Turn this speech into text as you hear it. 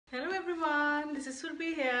this is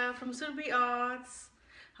Surbhi here from Surbhi Arts.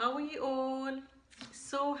 How are you all?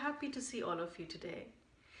 So happy to see all of you today.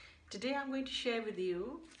 Today I'm going to share with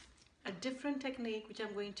you a different technique which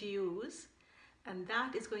I'm going to use, and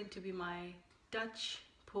that is going to be my Dutch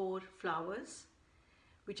pour flowers,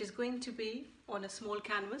 which is going to be on a small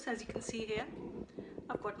canvas. As you can see here,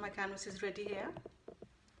 I've got my canvases ready here,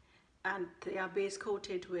 and they are base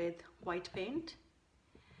coated with white paint,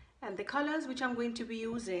 and the colors which I'm going to be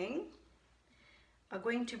using are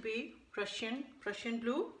going to be Prussian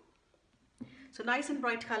blue, so nice and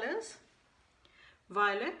bright colors,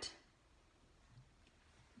 violet,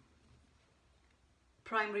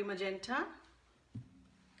 primary magenta,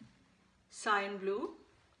 cyan blue,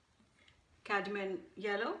 cadmium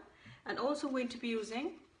yellow, and also going to be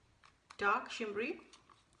using dark shimmery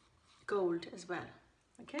gold as well.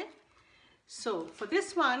 Okay, so for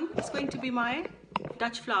this one, it's going to be my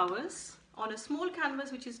Dutch flowers on a small canvas,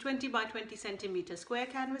 which is 20 by 20 centimeter square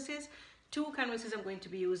canvases. 2 canvases I'm going to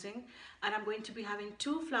be using, and I'm going to be having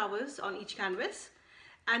 2 flowers on each canvas,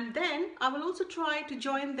 and then I will also try to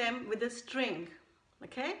join them with a string.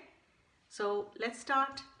 Okay, so let's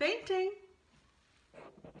start painting.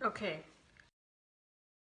 Okay,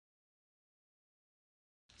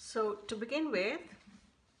 so to begin with,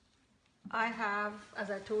 I have, as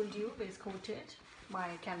I told you, base coated my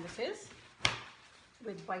canvases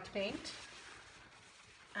with white paint,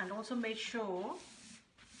 and also made sure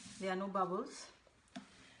there are no bubbles.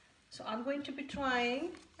 So I'm going to be trying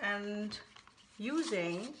and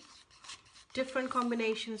using different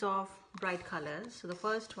combinations of bright colors. So the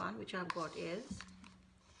first one which I've got is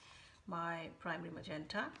my primary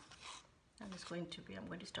magenta, and it's going to be, I'm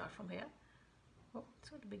going to start from here. Oh, it's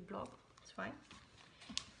got a big blob, it's fine.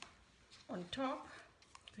 On top,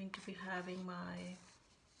 I'm going to be having my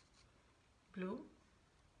blue,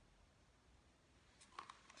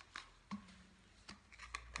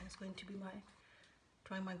 and it's going to be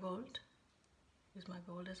my gold. Use my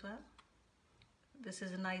gold as well. This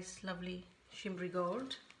is a nice lovely shimmery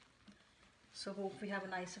gold, so hope we have a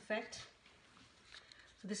nice effect.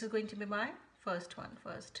 So this is going to be my first one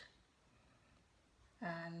first,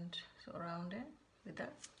 and so around it with the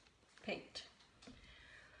paint.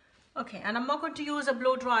 Okay, and I'm not going to use a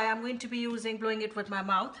blow dry. I'm going to be blowing it with my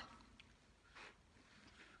mouth.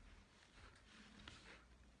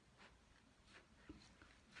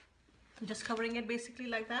 I'm just covering it basically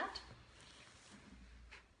like that,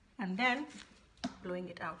 and then blowing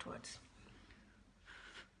it outwards.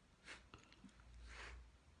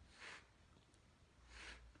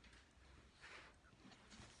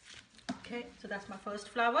 Okay, so that's my first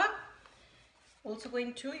flower. Also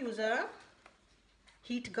going to use a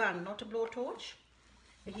heat gun, not a blowtorch,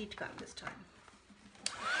 a heat gun this time.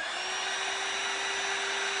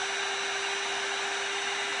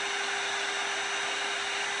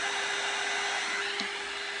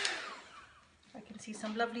 I can see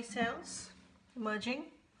some lovely cells emerging.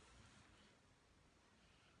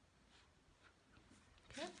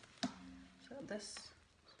 Okay, so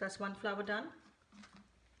that's one flower done.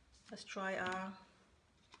 Let's try a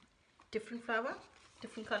different flower,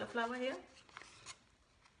 different color flower here.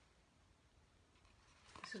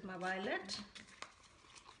 This is my violet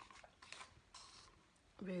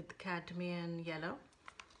with cadmium yellow,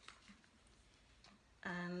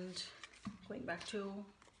 and going back to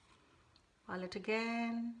violet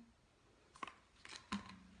again,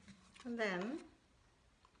 and then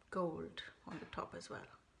gold on the top as well.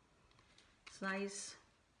 It's nice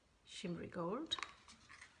shimmery gold.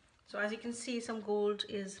 So as you can see, some gold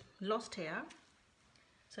is lost here,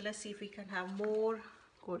 so let's see if we can have more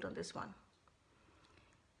gold on this one.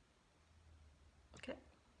 Okay,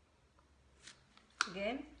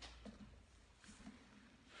 again,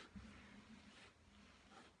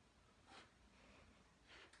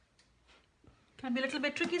 can be a little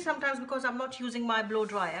bit tricky sometimes because I'm not using my blow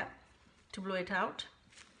dryer to blow it out.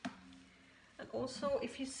 And also,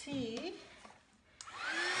 if you see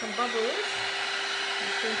some bubbles, I'm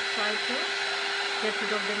just going to try to get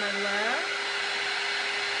rid of them as well.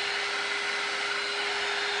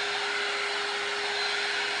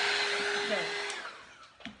 Okay.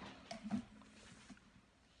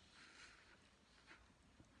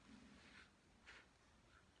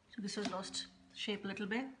 So this has lost shape a little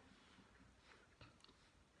bit.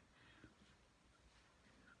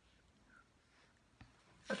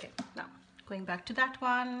 Okay, now going back to that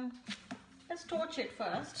one, let's torch it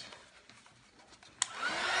first.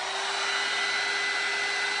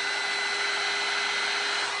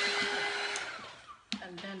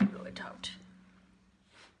 And then blow it out.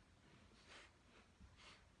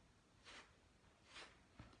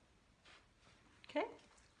 Okay,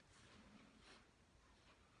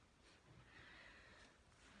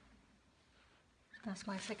 That's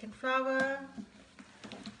my second flower.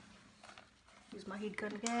 Use my heat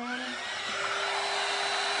gun again.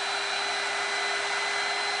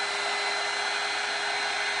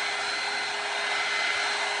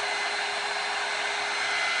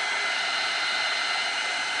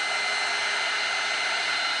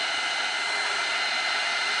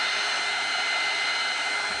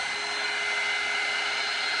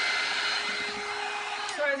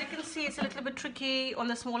 So as you can see, it's a little bit tricky on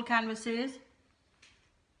the small canvases.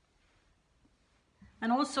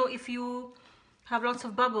 And also if you have lots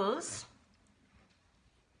of bubbles,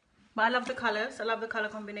 but I love the colors, I love the color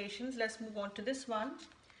combinations. Let's move on to this one.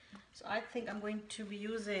 So I think I'm going to be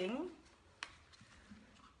using,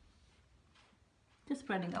 just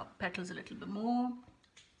spreading out petals a little bit more.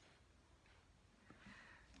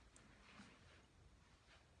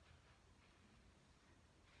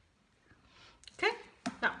 Okay,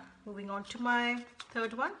 now moving on to my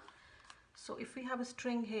third one. So if we have a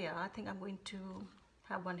string here, I think I'm going to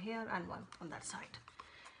have one here and one on that side.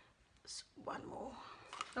 So one more.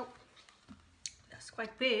 Oh, that's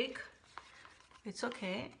quite big. It's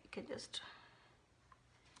okay. You can just,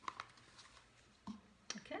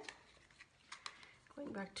 okay.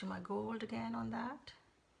 Going back to my gold again on that.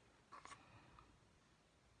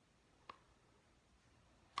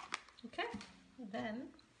 Okay, and then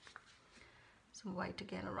some white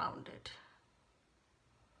again around it.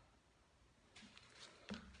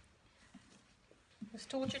 Let's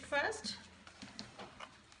torch it first.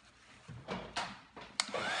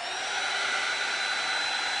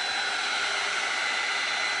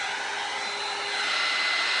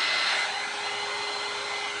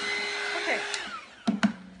 Okay.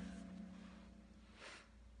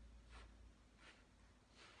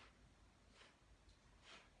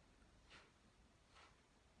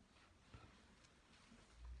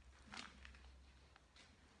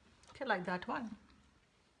 Okay, like that one.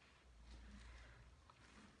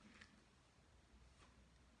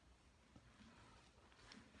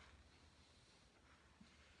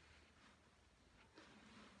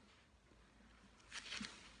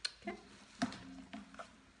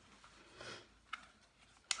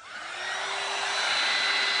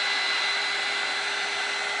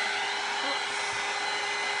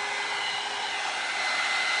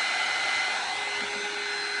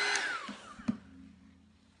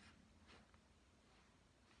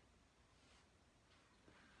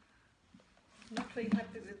 Not very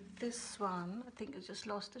happy with this one. I think it just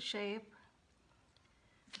lost the shape.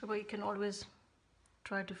 But you can always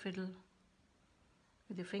try to fiddle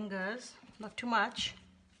with your fingers, not too much,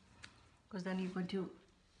 because then you're going to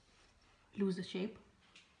lose the shape.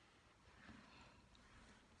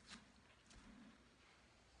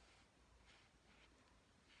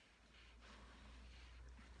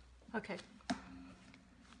 Okay.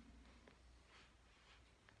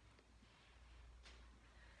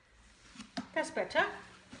 That's better.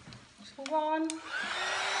 Let's move on.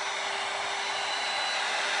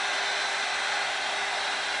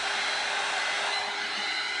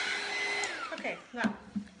 Okay, now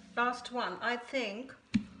last one. I think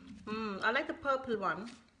I like the purple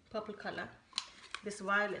one, purple color, this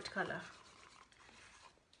violet color,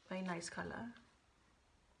 very nice color.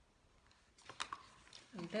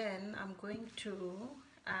 And then I'm going to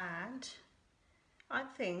add, I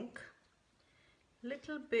think,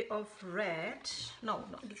 little bit of red, no,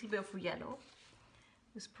 a little bit of yellow,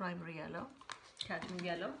 this primary yellow, cadmium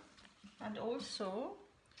yellow, and also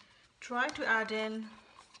try to add in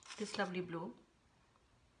this lovely blue,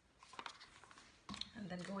 and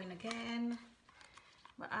then go in again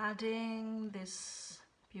by adding this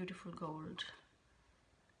beautiful gold.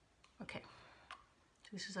 Okay, so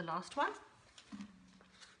this is the last one.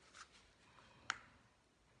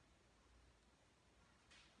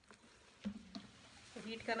 The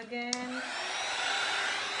heat gun again.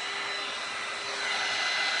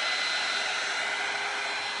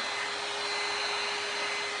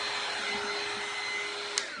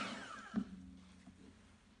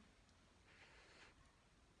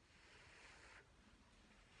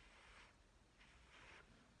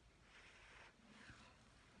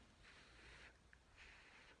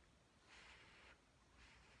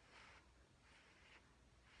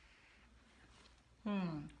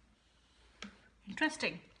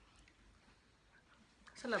 Interesting.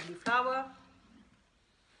 It's a lovely flower.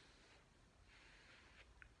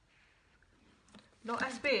 Not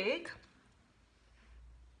as big.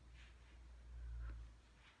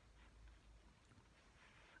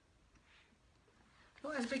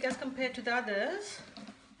 Not as big as compared to the others,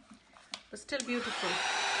 but still beautiful.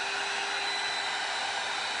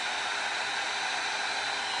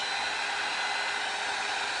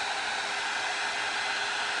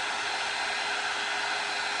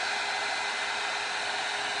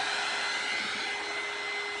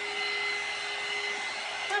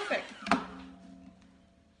 perfect.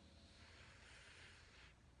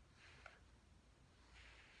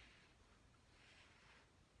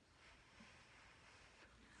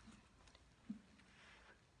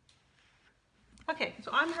 Okay,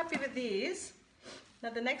 so I'm happy with these. Now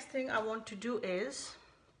the next thing I want to do is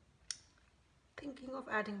thinking of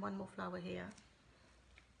adding one more flower here.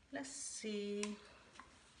 Let's see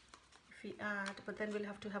if we add, but then we'll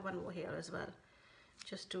have to have one more here as well,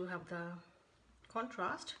 just to have the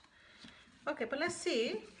contrast. Okay, but let's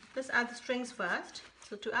see. Let's add the strings first.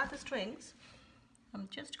 So to add the strings, I'm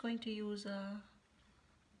just going to use a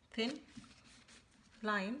thin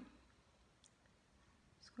line.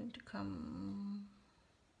 It's going to come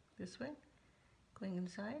this way, going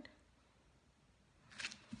inside,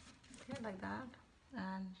 okay, like that,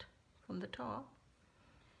 and from the top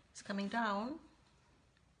it's coming down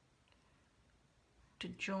to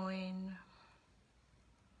join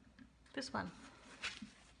this one,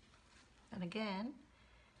 and again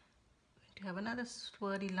going to have another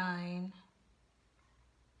swirly line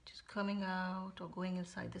just coming out or going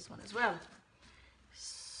inside this one as well.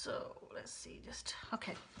 So let's see, just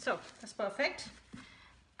okay, so that's perfect.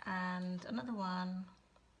 And another one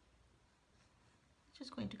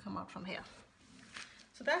just going to come out from here.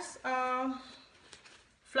 So that's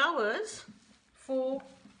flowers, 4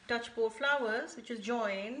 Dutch bowl flowers, which are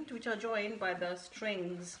joined by the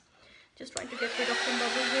strings. Just trying to get rid of some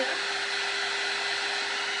bubbles here.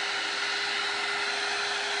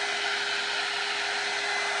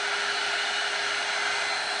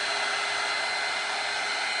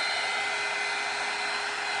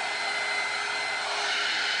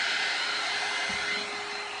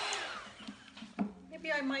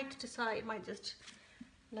 I might just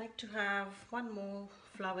like to have one more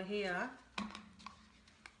flower here,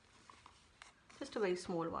 just a very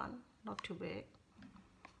small one, not too big,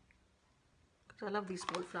 because I love these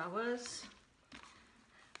small flowers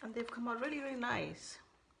and they've come out really nice.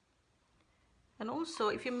 And also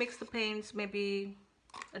if you mix the paints maybe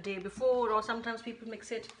a day before, or sometimes people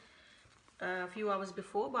mix it a few hours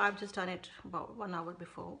before, but I've just done it about 1 hour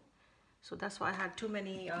before, so that's why I had too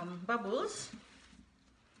many bubbles.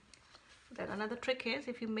 Then another trick is,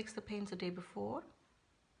 if you mix the paints a day before,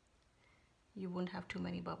 you won't have too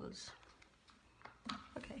many bubbles.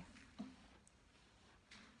 Okay.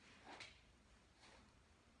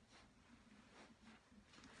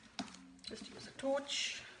 Just use a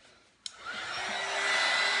torch.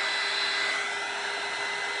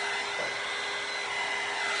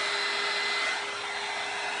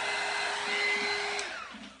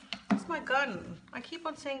 It's my gun. I keep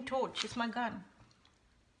on saying torch, it's my gun.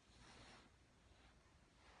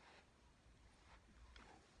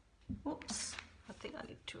 Oops, I think I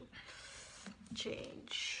need to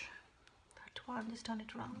change that one, just turn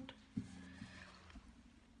it around.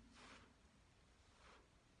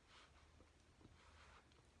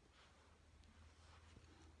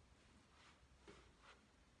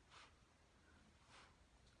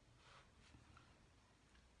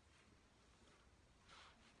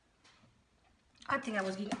 I think I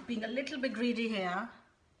was being a little bit greedy here,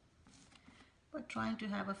 but trying to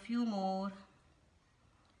have a few more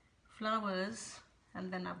flowers,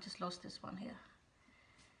 and then I've just lost this one here.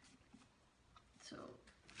 So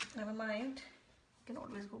never mind, you can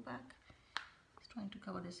always go back. Just trying to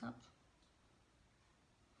cover this up.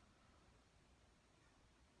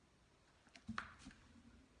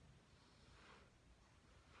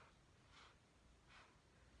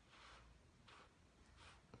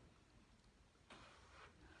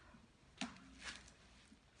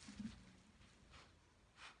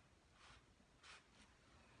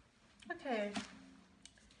 Okay,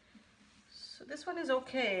 so this one is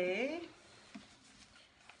okay.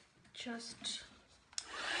 Just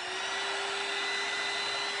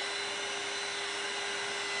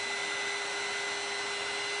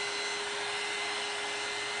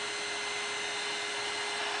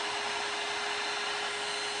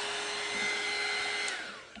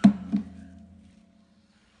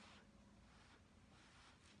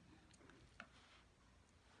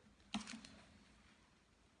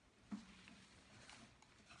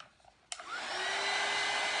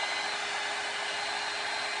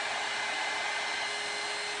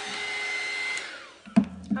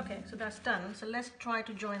okay, so that's done. So let's try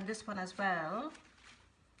to join this one as well.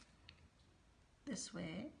 This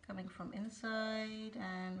way, coming from inside,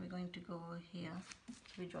 and we're going to go here.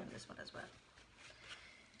 So we join this one as well.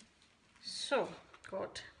 So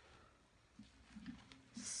got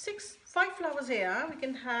 5 flowers here.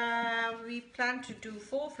 We plan to do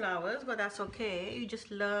 4 flowers, but that's okay. You just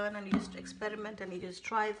learn and you just experiment and you just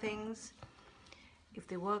try things. if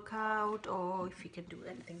they work out or if you can do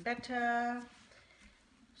anything better.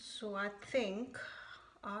 So I think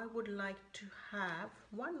I would like to have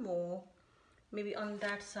one more, maybe on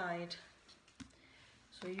that side.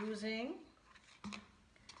 So using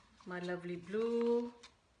my lovely blue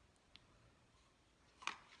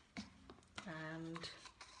and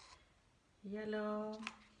yellow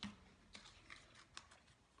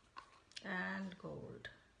and gold.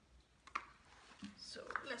 So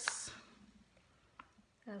let's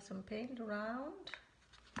add some paint around,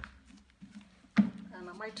 and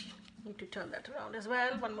I might need to turn that around as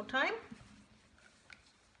well one more time.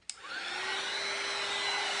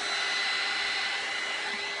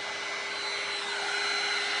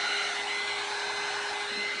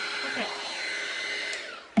 Okay.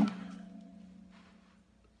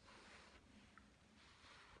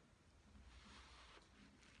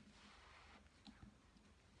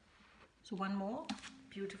 So one more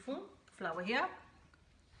beautiful flower here.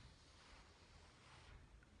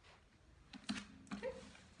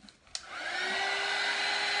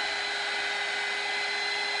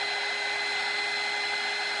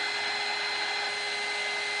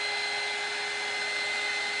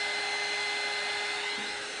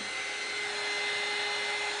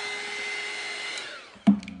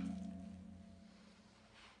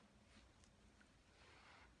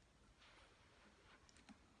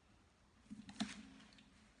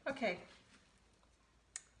 Okay,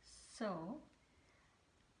 so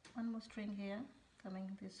one more string here coming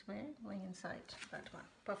this way, going inside that one.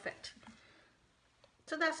 Perfect.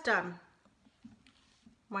 So that's done.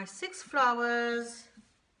 My 6 flowers,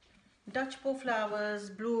 Dutch bow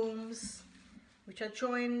flowers, blooms, which are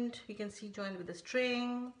joined, you can see joined with a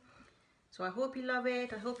string. So I hope you love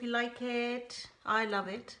it. I hope you like it. I love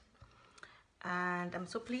it. And I'm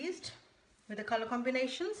so pleased with the color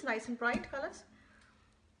combinations, nice and bright colors.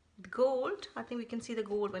 The gold, I think we can see the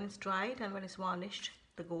gold when it's dried, and when it's varnished,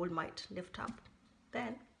 the gold might lift up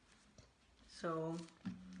then. So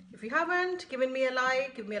if you haven't given me a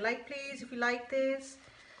like, give me a like please if you like this.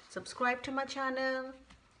 Subscribe to my channel,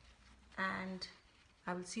 and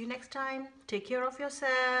I will see you next time. Take care of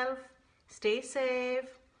yourself. Stay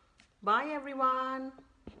safe. Bye everyone.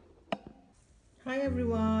 Hi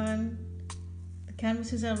everyone. The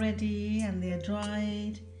canvases are ready and they are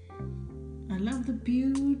dried. I love the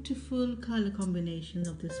beautiful color combinations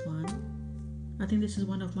of this one. I think this is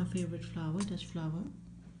one of my favorite flower, Dutch flower.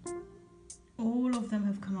 All of them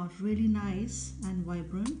have come out really nice and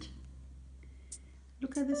vibrant.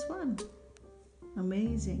 Look at this one.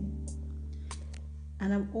 Amazing.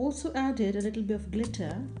 And I've also added a little bit of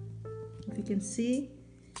glitter. If you can see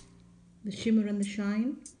the shimmer and the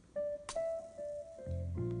shine.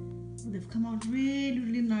 They've come out really,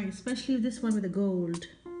 really nice, especially this one with the gold.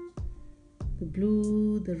 The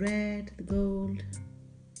blue, the red, the gold.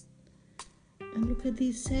 And look at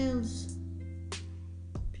these cells.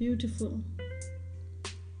 Beautiful.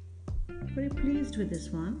 Very pleased with this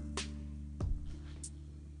one.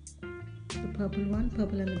 The purple one,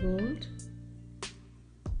 purple and the gold.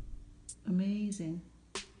 Amazing.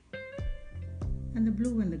 And the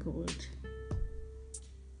blue and the gold.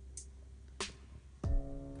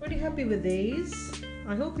 Pretty happy with these.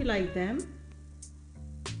 I hope you like them.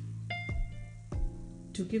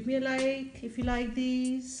 Do give me a like if you like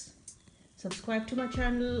these. Subscribe to my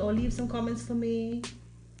channel or leave some comments for me.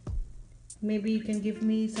 Maybe you can give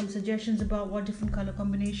me some suggestions about what different color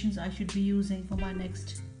combinations I should be using for my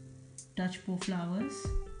next Dutch bow flowers.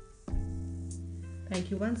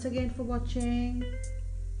 Thank you once again for watching.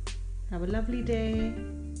 Have a lovely day.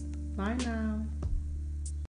 Bye now.